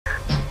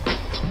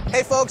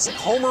Hey folks,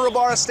 Homer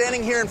Rabara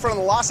standing here in front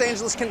of the Los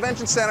Angeles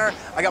Convention Center.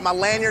 I got my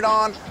lanyard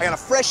on, I got a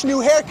fresh new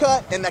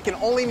haircut, and that can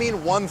only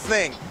mean one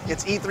thing.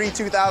 It's E3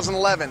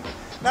 2011.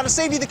 Now to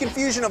save you the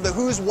confusion of the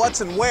who's,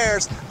 what's, and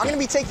where's, I'm going to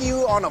be taking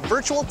you on a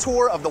virtual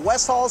tour of the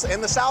West Halls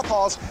and the South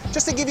Halls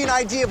just to give you an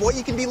idea of what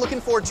you can be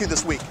looking forward to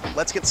this week.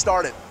 Let's get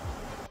started.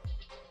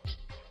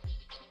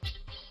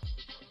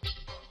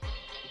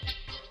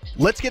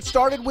 Let's get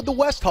started with the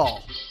West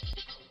Hall.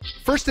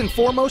 First and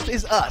foremost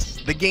is us,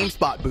 the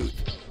GameSpot booth.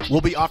 We'll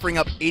be offering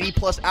up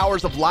 80+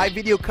 hours of live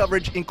video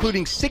coverage,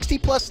 including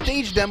 60+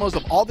 stage demos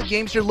of all the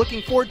games you're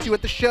looking forward to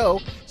at the show,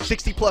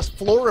 60+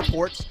 floor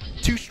reports,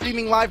 2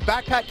 streaming live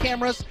backpack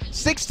cameras,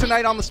 6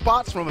 tonight on the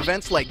spots from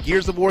events like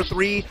Gears of War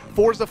 3,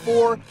 Forza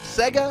 4,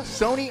 Sega,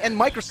 Sony, and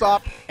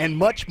Microsoft, and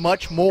much,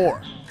 much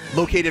more.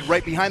 Located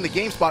right behind the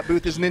GameSpot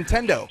booth is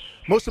Nintendo.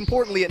 Most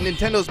importantly, at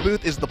Nintendo's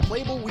booth is the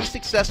playable Wii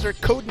successor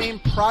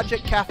codenamed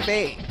Project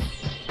Cafe.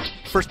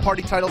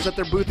 First-party titles at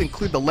their booth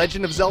include The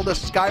Legend of Zelda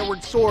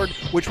Skyward Sword,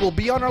 which will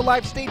be on our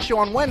live stage show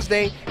on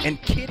Wednesday,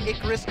 and Kid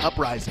Icarus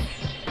Uprising.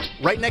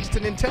 Right next to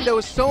Nintendo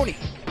is Sony.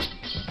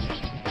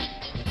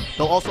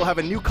 They'll also have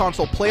a new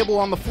console playable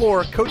on the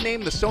floor,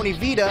 codenamed the Sony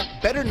Vita,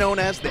 better known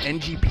as the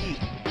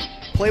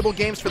NGP. Playable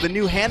games for the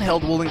new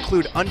handheld will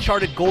include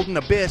Uncharted Golden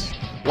Abyss,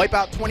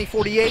 Wipeout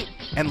 2048,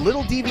 and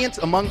Little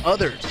Deviants, among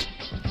others.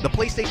 The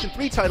PlayStation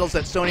 3 titles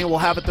that Sony will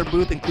have at their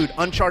booth include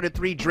Uncharted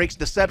 3 Drake's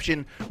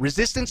Deception,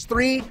 Resistance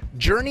 3,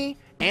 Journey,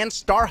 and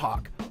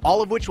Starhawk,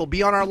 all of which will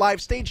be on our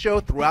live stage show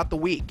throughout the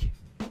week.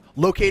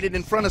 Located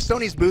in front of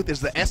Sony's booth is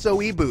the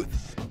SOE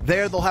booth.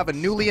 There they'll have a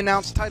newly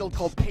announced title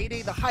called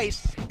Payday the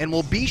Heist, and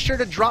we'll be sure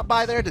to drop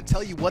by there to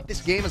tell you what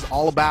this game is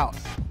all about.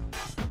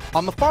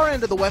 On the far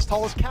end of the West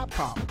Hall is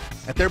Capcom.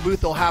 At their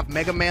booth they'll have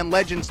Mega Man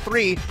Legends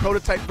 3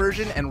 prototype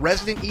version and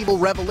Resident Evil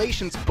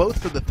Revelations,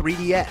 both for the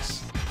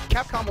 3DS.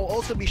 Capcom will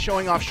also be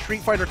showing off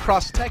Street Fighter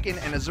Cross Tekken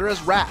and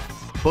Azura's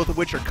Wrath, both of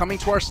which are coming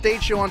to our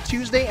stage show on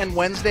Tuesday and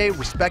Wednesday,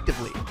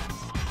 respectively.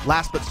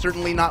 Last but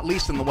certainly not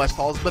least in the West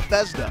Hall is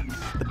Bethesda.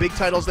 The big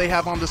titles they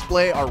have on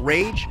display are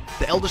Rage,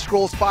 The Elder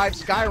Scrolls V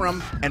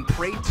Skyrim, and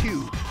Prey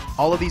 2.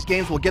 All of these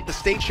games will get the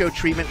stage show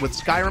treatment with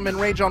Skyrim and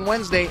Rage on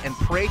Wednesday and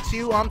Prey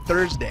 2 on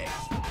Thursday.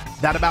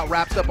 That about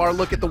wraps up our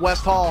look at the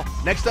West Hall.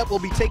 Next up, we'll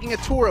be taking a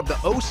tour of the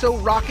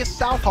oh-so-raucous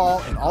South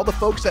Hall and all the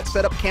folks that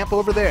set up camp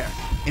over there.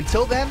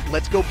 Until then,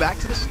 let's go back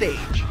to the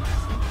stage.